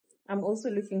I'm also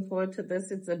looking forward to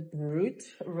this. It's a Brut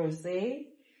Rosé.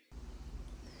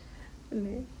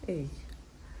 Hey.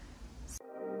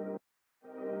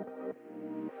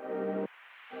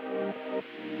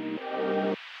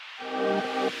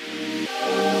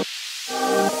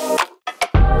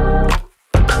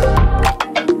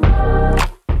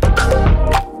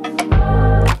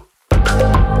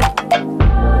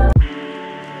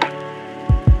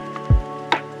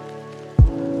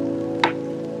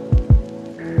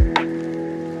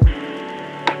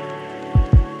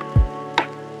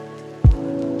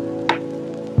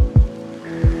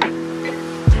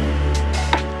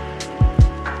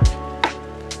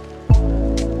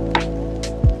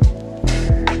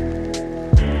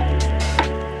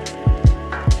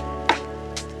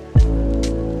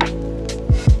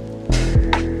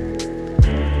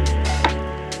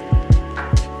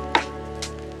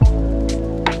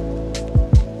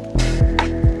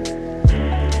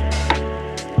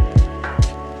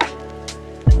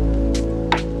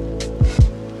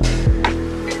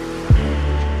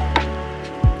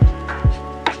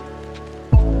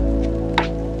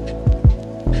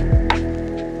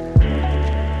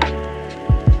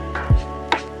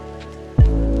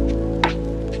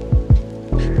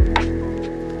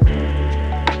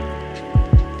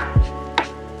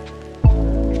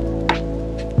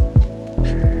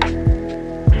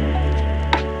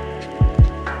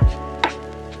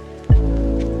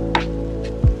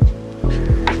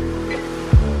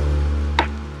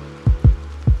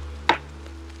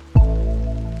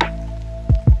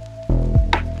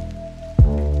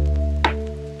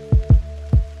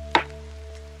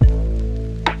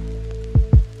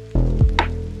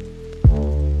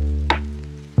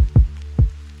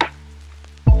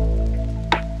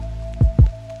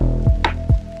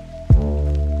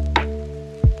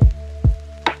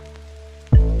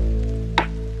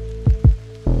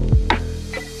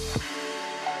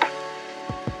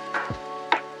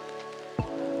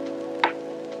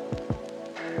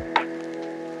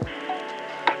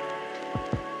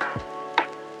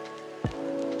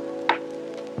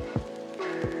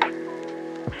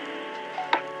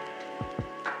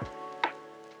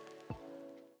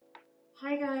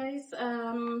 Hi guys,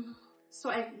 so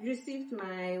I received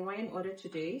my wine order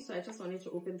today, so I just wanted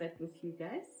to open that with you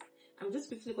guys. I'm just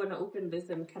quickly gonna open this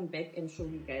and come back and show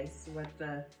you guys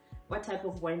what type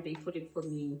of wine they put in for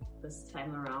me this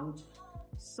time around.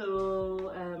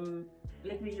 So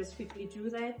let me just quickly do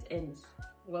that, and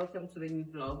welcome to the new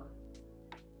vlog.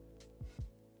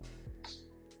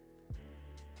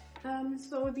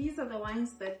 So these are the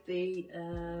wines that they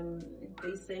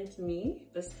sent me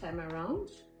this time around.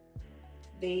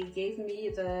 They gave me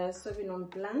the Sauvignon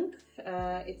Blanc.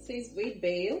 It says Wade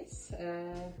Bales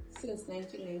since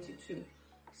 1992.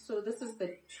 So this is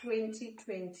the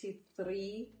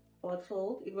 2023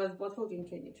 bottle. It was bottled in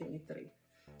 2023.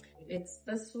 It's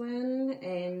this one,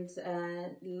 and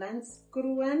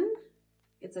Landskroen.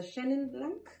 It's a Chenin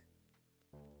Blanc,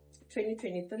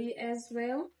 2023 as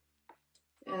well.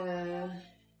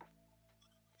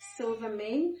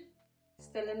 Silvermane,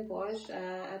 Stellenbosch.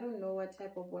 I don't know what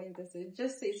type of wine this is. It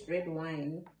just says red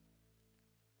wine.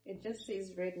 It just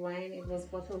says red wine. It was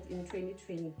bottled in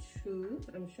 2022.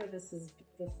 I'm sure this is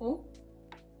beautiful.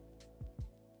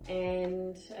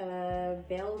 And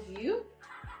Bellevue.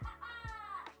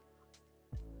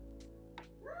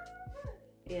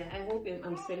 Yeah, I hope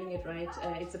I'm spelling it right.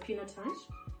 It's a Pinotage.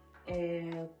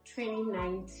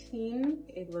 2019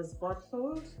 it was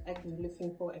bottled.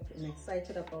 I'm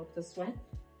excited about this one.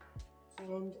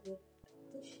 And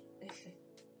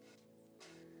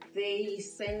they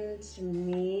sent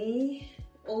me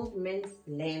Old Man's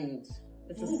Blend.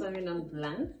 It's a Sauvignon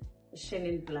Blanc, a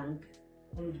Chenin Blanc.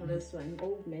 For this one,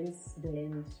 Old Man's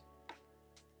Blend.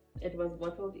 It was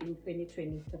bottled in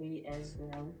 2023 as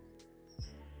well.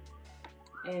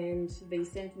 And they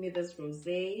sent me this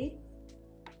rosé,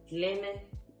 Glenelly.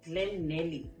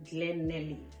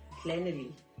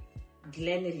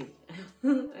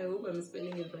 I hope I'm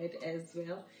spelling it right as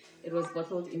well. It was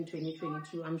bottled in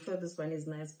 2022. I'm sure this one is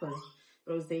nice because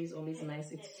rosé is always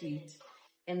nice. It's sweet.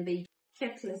 And they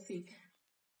Cat Classic.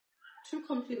 2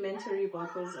 complimentary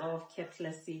bottles of Cat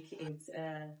Classic. It's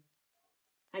I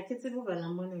can say I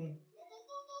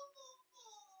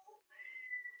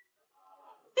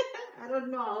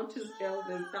don't know how to spell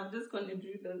this. I'm just gonna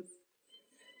do this.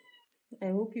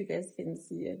 I hope you guys can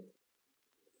see it.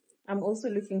 I'm also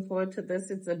looking forward to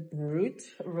this. It's a Brut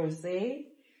Rosé.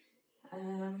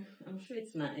 I'm sure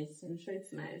it's nice. I'm sure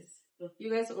it's nice.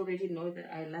 You guys already know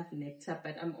that I love nectar,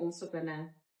 but I'm also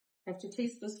gonna have to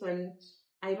taste this one.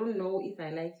 I don't know if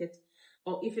I like it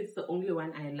or if it's the only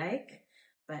one I like,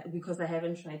 but because I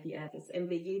haven't tried the others. And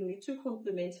they gave me 2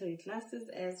 complimentary glasses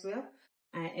as well.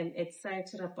 I am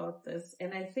excited about this.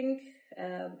 And I think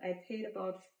I paid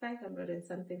about 500 and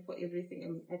something for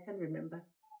everything. I can't remember.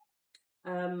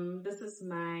 This is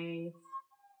my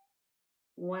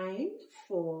wine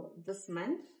for this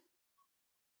month.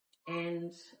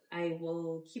 And I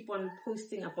will keep on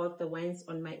posting about the wines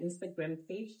on my Instagram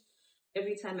page.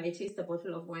 Every time I taste a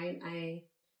bottle of wine, I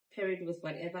pair it with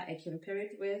whatever I can pair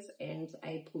it with, and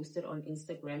I post it on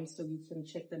Instagram, so you can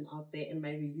check them out there. And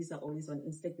my reviews are always on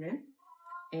Instagram,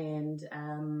 and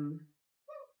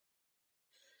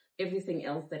everything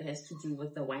else that has to do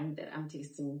with the wine that I'm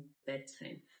tasting that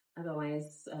time.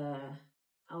 Otherwise,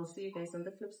 I'll see you guys on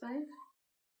the flip side.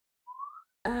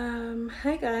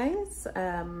 Hi guys.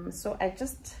 So I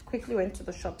just quickly went to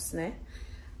the shops now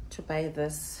to buy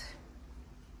this.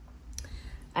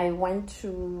 I went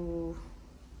to,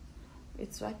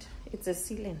 it's what? It's a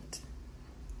sealant.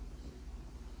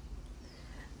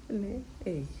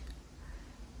 Hey.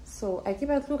 So I give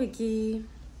a look again.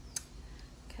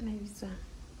 Can I use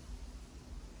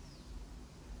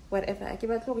whatever? I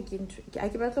give a look again. I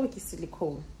give a look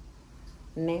silicone.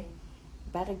 Ne,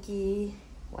 baraki,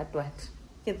 what?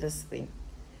 Get this thing.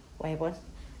 Why what?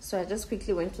 So I just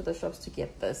quickly went to the shops to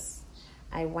get this.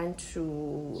 I went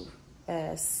to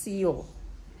seal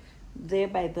there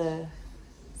by the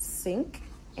sink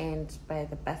and by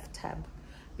the bathtub,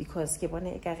 because so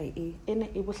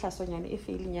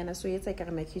it's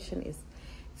like my kitchen is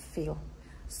fail.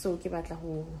 So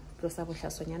this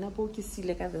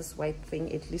white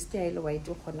thing, at least white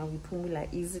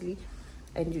easily,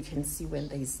 and you can see when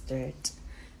there is dirt.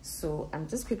 So I'm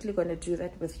just quickly going to do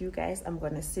that with you guys. I'm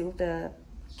going to seal the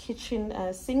kitchen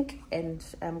sink, and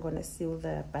I'm going to seal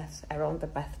the bath around the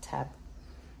bathtub.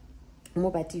 So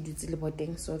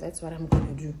that's what I'm going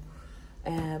to do.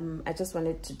 I just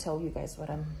wanted to tell you guys what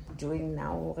I'm doing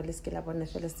now.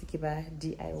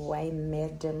 DIY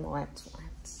madam what.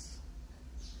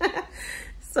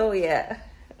 So yeah,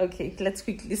 okay, let's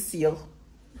quickly seal.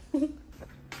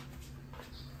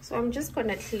 So I'm just going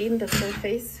to clean the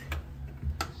surface.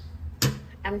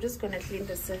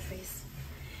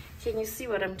 Can you see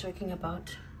what I'm talking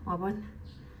about?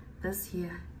 This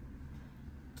here,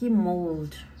 key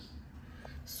mold.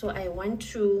 So I want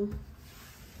to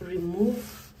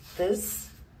remove this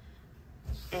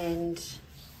and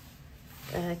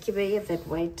keep that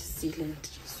white sealant.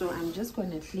 So I'm just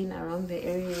going to clean around the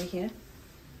area here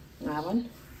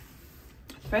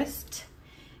first,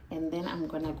 and then I'm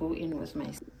going to go in with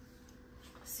my,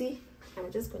 see,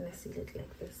 I'm just going to seal it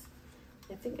like this.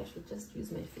 I think I should just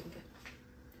use my finger.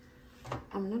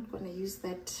 I'm not going to use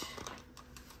that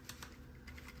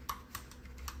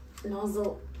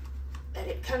nozzle that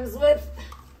it comes with.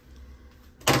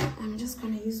 I'm just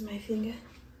going to use my finger,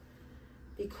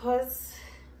 because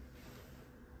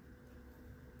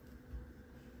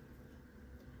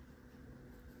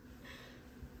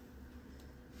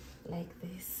like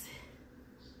this.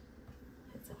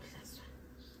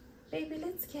 Baby,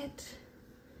 let's get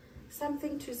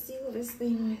something to seal this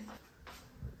thing with.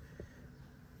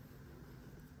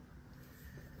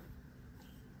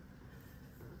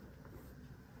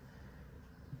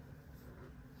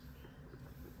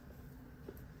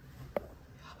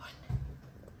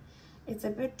 It's a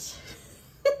bit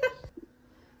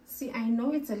see, I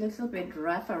know it's a little bit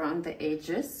rough around the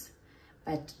edges,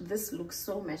 but this looks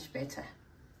so much better.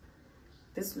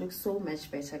 This looks so much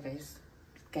better,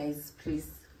 guys, please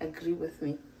agree with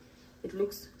me. It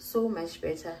looks so much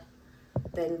better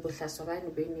than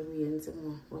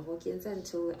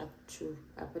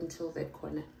until that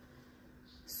corner.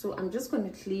 So I'm just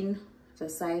going to clean the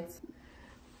sides.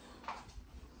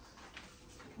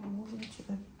 I'm moving to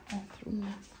the bathroom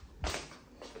now.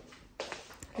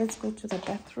 Let's go to the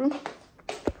bathroom.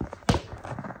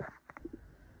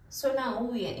 So now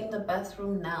we are in the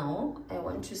bathroom now. I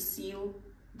want to seal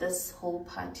this whole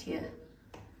part here.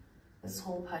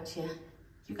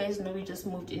 You guys know we just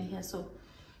moved in here, so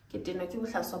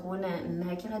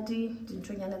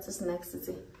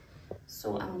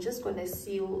so I'm just gonna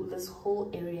seal this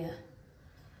whole area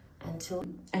until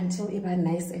it was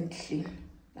nice and clean.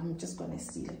 I'm just gonna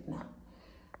seal it now.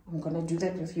 I'm gonna do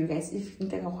that with you guys. If you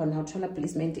think I'm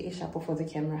placement is sharp for the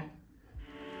camera.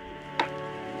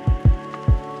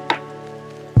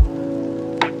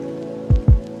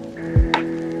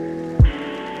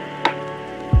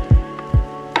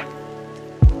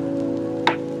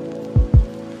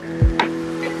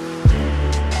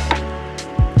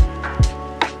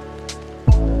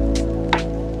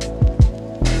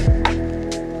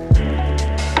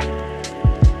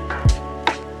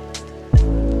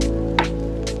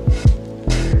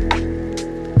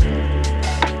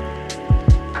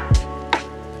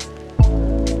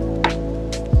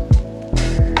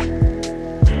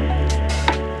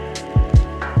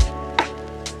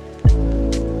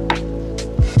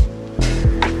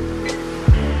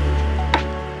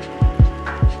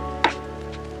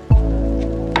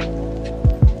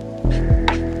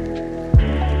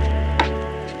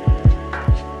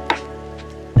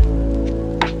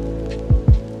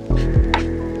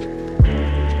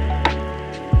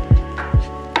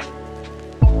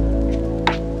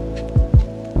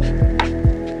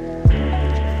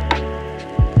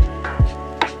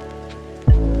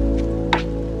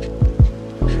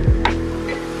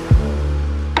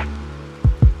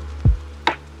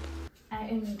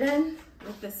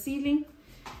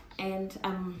 and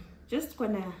I'm just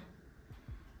gonna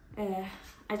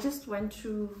I just want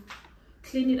to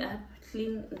clean it up,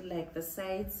 clean like the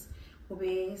sides,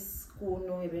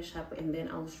 and then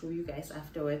I'll show you guys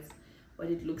afterwards what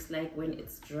it looks like when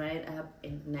it's dried up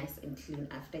and nice and clean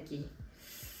after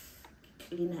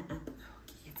clean it up.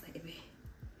 Okay,